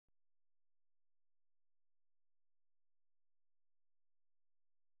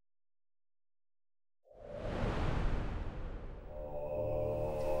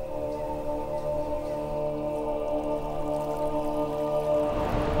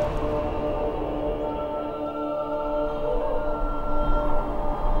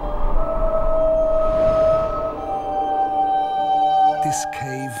This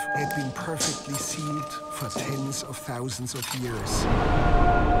cave had been perfectly sealed for tens of thousands of years.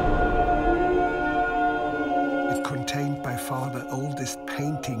 It contained by far the oldest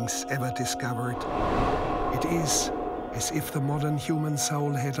paintings ever discovered. It is as if the modern human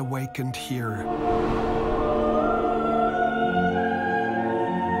soul had awakened here.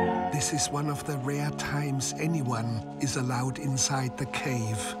 This is one of the rare times anyone is allowed inside the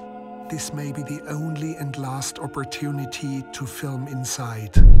cave. This may be the only and last opportunity to film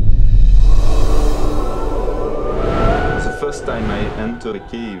inside. The first time I entered a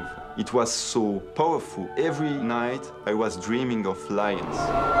cave, it was so powerful. Every night I was dreaming of lions.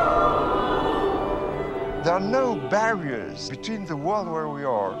 There are no barriers between the world where we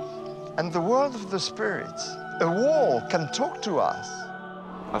are and the world of the spirits. A wall can talk to us.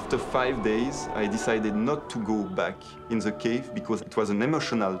 After 5 days, I decided not to go back in the cave because it was an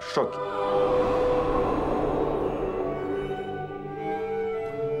emotional shock.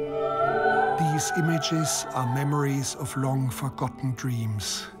 These images are memories of long-forgotten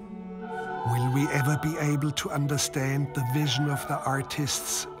dreams. Will we ever be able to understand the vision of the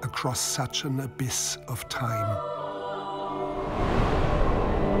artists across such an abyss of time?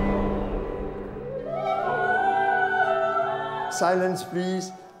 Silence, please.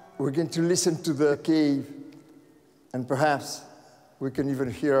 We're going to listen to the cave, and perhaps we can even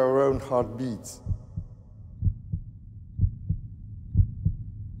hear our own heartbeats.